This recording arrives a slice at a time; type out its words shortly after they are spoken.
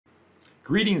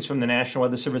Greetings from the National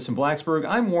Weather Service in Blacksburg.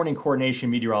 I'm Warning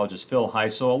Coordination Meteorologist Phil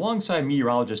Heisel alongside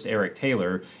meteorologist Eric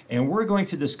Taylor, and we're going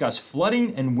to discuss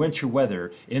flooding and winter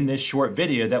weather in this short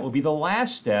video that will be the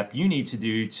last step you need to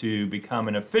do to become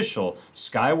an official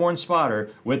SKYWARN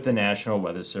spotter with the National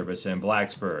Weather Service in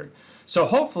Blacksburg. So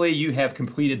hopefully you have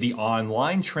completed the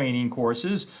online training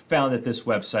courses found at this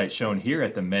website shown here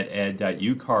at the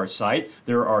meded.ucar site.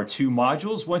 There are 2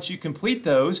 modules. Once you complete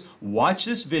those, watch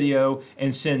this video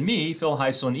and send me, Phil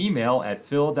Heisel, an email at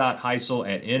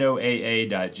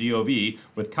phil.heisel@noaa.gov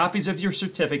with copies of your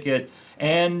certificate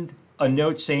and a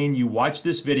note saying you watched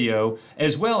this video,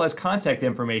 as well as contact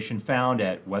information found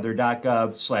at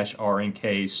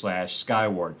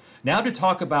weather.gov/rnk/SKYWARN. Now to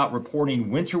talk about reporting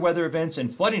winter weather events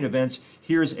and flooding events,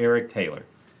 here's Eric Taylor.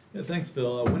 Yeah, thanks,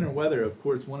 Phil. Winter weather, of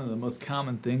course, one of the most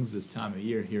common things this time of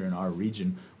year here in our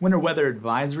region. Winter weather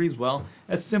advisories, well,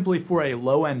 that's simply for a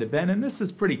low-end event, and this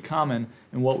is pretty common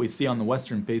in what we see on the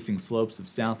western-facing slopes of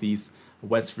southeast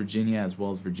West Virginia, as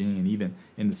well as Virginia, and even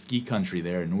in the ski country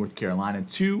there in North Carolina.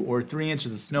 2 or 3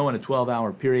 inches of snow in a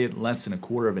 12-hour period, less than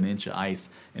 1/4 of an inch of ice,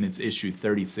 and it's issued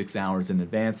 36 hours in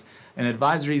advance. An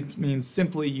advisory means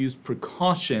simply use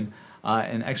precaution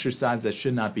and exercise that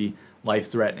should not be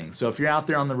life-threatening. So if you're out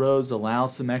there on the roads, allow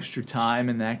some extra time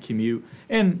in that commute,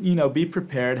 and be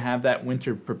prepared. Have that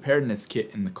winter preparedness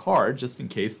kit in the car just in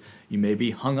case you may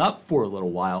be hung up for a little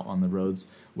while on the roads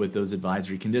with those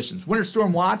advisory conditions. Winter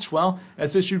storm watch, well,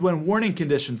 that's issued when warning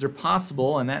conditions are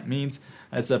possible, and that means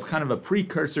that's a kind of a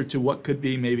precursor to what could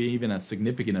be maybe even a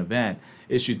significant event,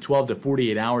 issued 12 to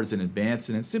 48 hours in advance,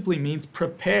 and it simply means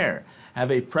prepare. Have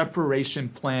a preparation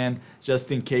plan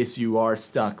just in case you are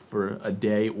stuck for a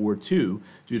day or 2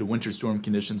 due to winter storm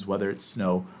conditions, whether it's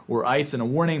snow or ice. And a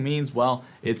warning means, well,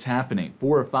 it's happening.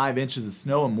 4 or 5 inches of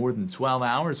snow in more than 12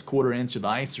 hours, 1/4 inch of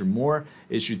ice or more,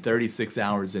 issued 36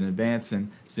 hours in advance, and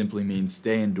simply means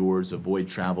stay indoors, avoid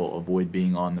travel, avoid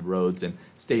being on the roads, and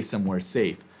stay somewhere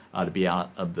safe to be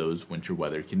out of those winter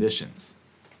weather conditions.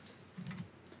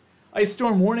 Ice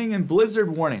storm warning and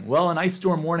blizzard warning. Well, an ice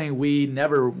storm warning, we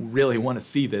never really want to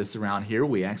see this around here.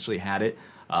 We actually had it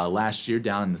last year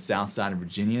down in the south side of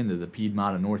Virginia into the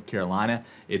Piedmont of North Carolina.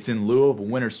 It's in lieu of a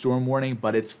winter storm warning,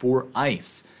 but it's for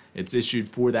ice. It's issued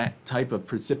for that type of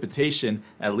precipitation,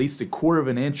 at least 1/4 of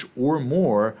an inch or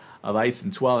more of ice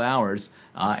in 12 hours,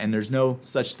 and there's no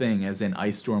such thing as an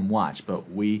ice storm watch, but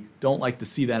we don't like to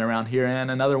see that around here. And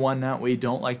another one that we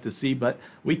don't like to see, but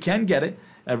we can get it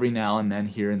every now and then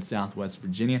here in southwest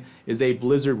Virginia, is a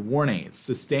blizzard warning. It's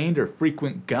sustained or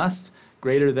frequent gusts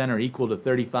greater than or equal to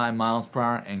 35 miles per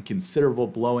hour and considerable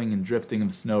blowing and drifting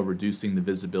of snow, reducing the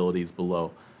visibilities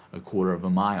below 1/4 of a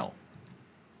mile.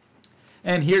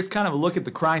 And here's kind of a look at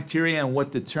the criteria and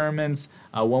what determines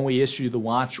when we issue the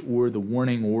watch or the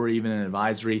warning or even an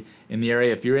advisory in the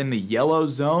area. If you're in the yellow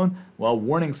zone, well,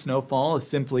 warning snowfall is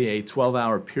simply a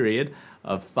 12-hour period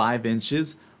of 5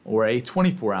 inches or a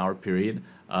 24-hour period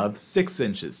of 6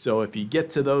 inches. So if you get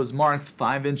to those marks,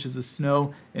 5 inches of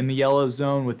snow in the yellow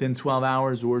zone within 12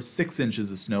 hours or 6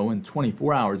 inches of snow in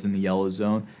 24 hours in the yellow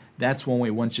zone, that's when we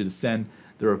want you to send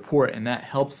the report, and that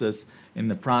helps us in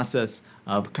the process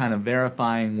of kind of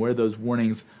verifying where those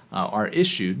warnings are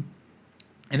issued.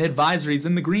 And advisories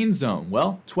in the green zone,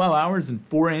 well, 12 hours and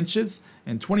 4 inches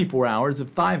and 24 hours of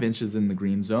 5 inches in the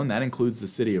green zone. That includes the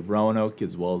city of Roanoke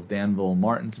as well as Danville and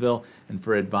Martinsville. And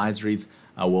for advisories,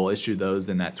 we'll issue those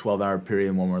in that 12-hour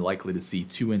period when we're likely to see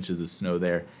 2 inches of snow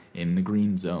there in the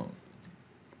green zone.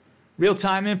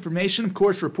 Real-time information, of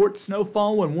course, report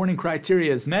snowfall when warning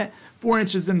criteria is met. 4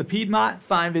 inches in the Piedmont,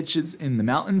 5 inches in the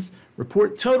mountains.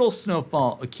 Report total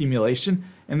snowfall accumulation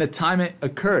and the time it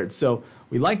occurred. So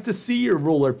we like to see your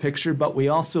ruler picture, but we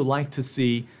also like to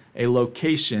see a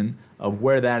location of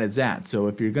where that is at. So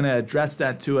if you're going to address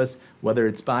that to us, whether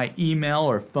it's by email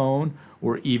or phone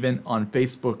or even on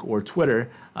Facebook or Twitter,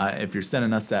 if you're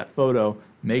sending us that photo,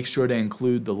 make sure to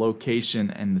include the location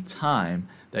and the time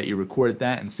that you recorded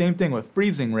that. And same thing with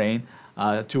freezing rain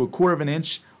to 1/4 of an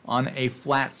inch on a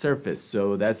flat surface.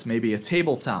 So that's maybe a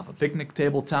tabletop, a picnic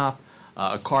tabletop,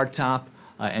 a car top,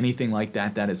 anything like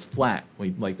that that is flat.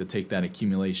 We'd like to take that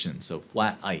accumulation, so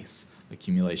flat ice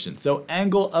accumulation. So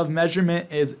angle of measurement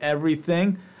is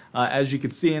everything. As you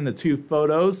can see in the 2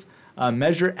 photos,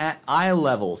 measure at eye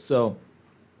level. So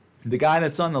the guy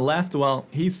that's on the left, well,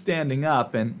 he's standing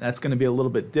up, and that's going to be a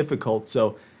little bit difficult.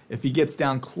 So if he gets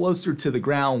down closer to the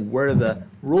ground where the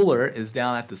ruler is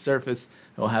down at the surface,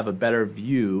 he'll have a better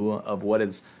view of what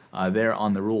is there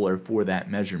on the ruler for that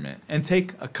measurement. And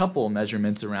take a couple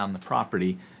measurements around the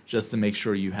property just to make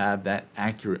sure you have that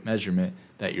accurate measurement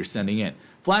that you're sending in.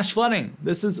 Flash flooding,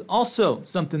 this is also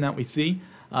something that we see.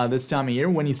 this time of year.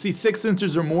 When you see 6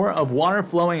 inches or more of water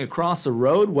flowing across a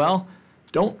road, well,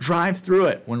 don't drive through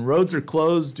it. When roads are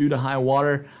closed due to high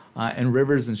water and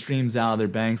rivers and streams out of their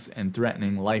banks and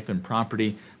threatening life and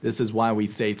property, this is why we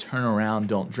say turn around,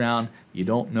 don't drown. You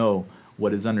don't know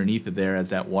what is underneath it there as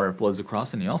that water flows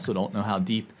across, and you also don't know how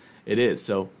deep it is.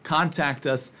 So contact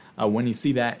us when you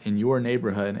see that in your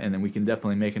neighborhood, and then we can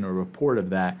definitely make a report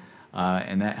of that,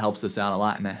 and that helps us out a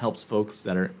lot, and that helps folks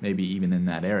that are maybe even in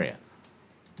that area.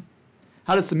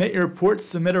 How to submit your report.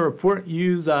 Submit a report.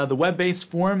 Use the web-based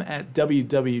form at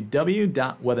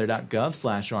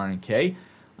www.weather.gov/RNK.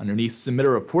 Underneath Submit a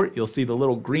Report, you'll see the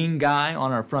little green guy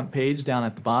on our front page down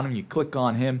at the bottom. You click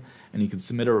on him and you can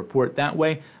submit a report that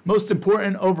way. Most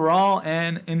important overall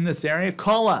and in this area,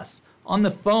 call us on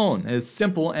the phone. It's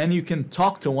simple, and you can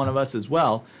talk to one of us as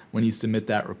well when you submit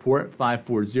that report,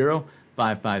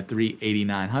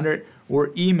 540-553-8900,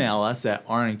 or email us at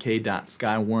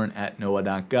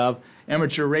rnk.skywarn@noaa.gov.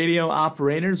 Amateur radio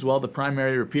operators, well, the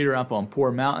primary repeater up on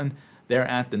Poor Mountain, they're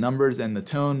at the numbers and the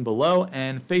tone below,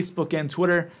 and Facebook and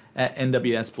Twitter at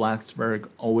NWS Blacksburg,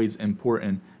 always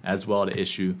important as well to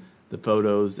issue the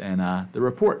photos and the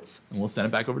reports. And we'll send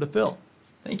it back over to Phil.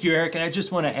 Thank you, Eric. And I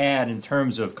just want to add, in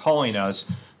terms of calling us,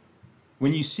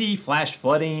 when you see flash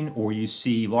flooding or you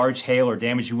see large hail or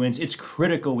damaging winds, it's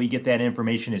critical we get that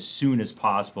information as soon as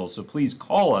possible. So please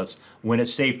call us when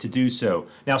it's safe to do so.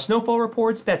 Now, snowfall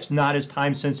reports, that's not as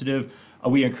time sensitive.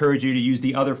 We encourage you to use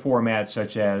the other formats,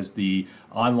 such as the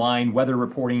online weather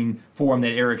reporting form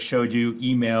that Eric showed you,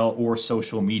 email, or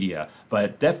social media.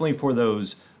 But definitely for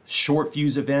those short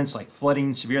fuse events like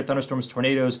flooding, severe thunderstorms,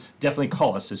 tornadoes, definitely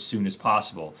call us as soon as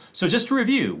possible. So just to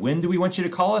review, when do we want you to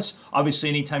call us? Obviously,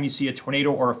 anytime you see a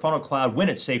tornado or a funnel cloud, when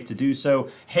it's safe to do so.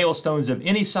 Hailstones of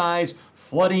any size,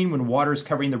 flooding when water is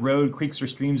covering the road, creeks or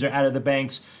streams are out of the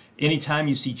banks. Anytime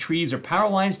you see trees or power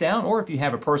lines down, or if you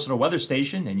have a personal weather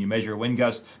station and you measure a wind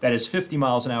gust that is 50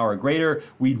 miles an hour or greater,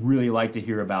 we'd really like to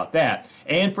hear about that.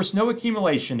 And for snow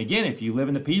accumulation, again, if you live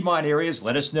in the Piedmont areas,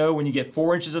 let us know when you get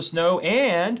 4 inches of snow,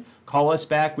 and call us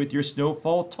back with your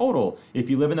snowfall total. If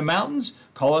you live in the mountains,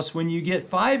 call us when you get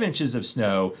 5 inches of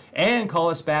snow, and call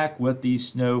us back with the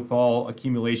snowfall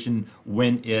accumulation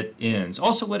when it ends.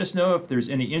 Also, let us know if there's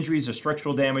any injuries or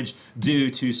structural damage due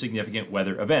to significant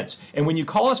weather events. And when you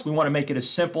call us, we want to make it as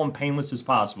simple and painless as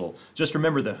possible. Just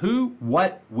remember the who,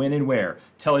 what, when, and where.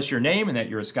 Tell us your name and that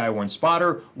you're a SKYWARN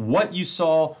spotter, what you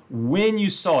saw, when you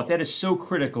saw it. That is so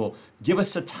critical. Give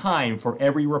us a time for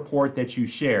every report that you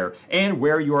share and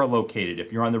where you are located.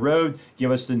 If you're on the road, give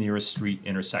us the nearest street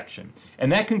intersection.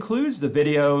 And that concludes the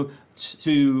video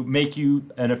to make you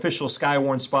an official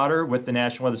SKYWARN spotter with the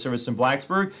National Weather Service in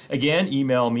Blacksburg. Again,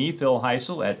 email me, Phil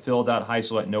Heisel, at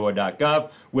phil.heisel@noaa.gov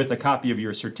with a copy of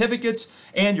your certificates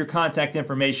and your contact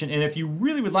information. And if you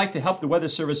really would like to help the Weather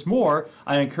Service more,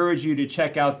 I encourage you to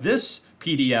check out this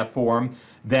PDF form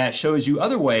that shows you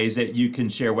other ways that you can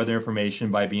share weather information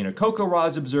by being a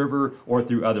CocoRods observer or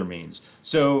through other means.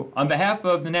 So on behalf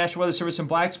of the National Weather Service in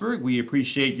Blacksburg, we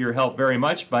appreciate your help very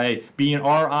much by being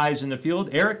our eyes in the field.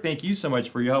 Eric, thank you so much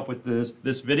for your help with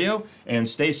this video, and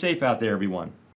stay safe out there, everyone.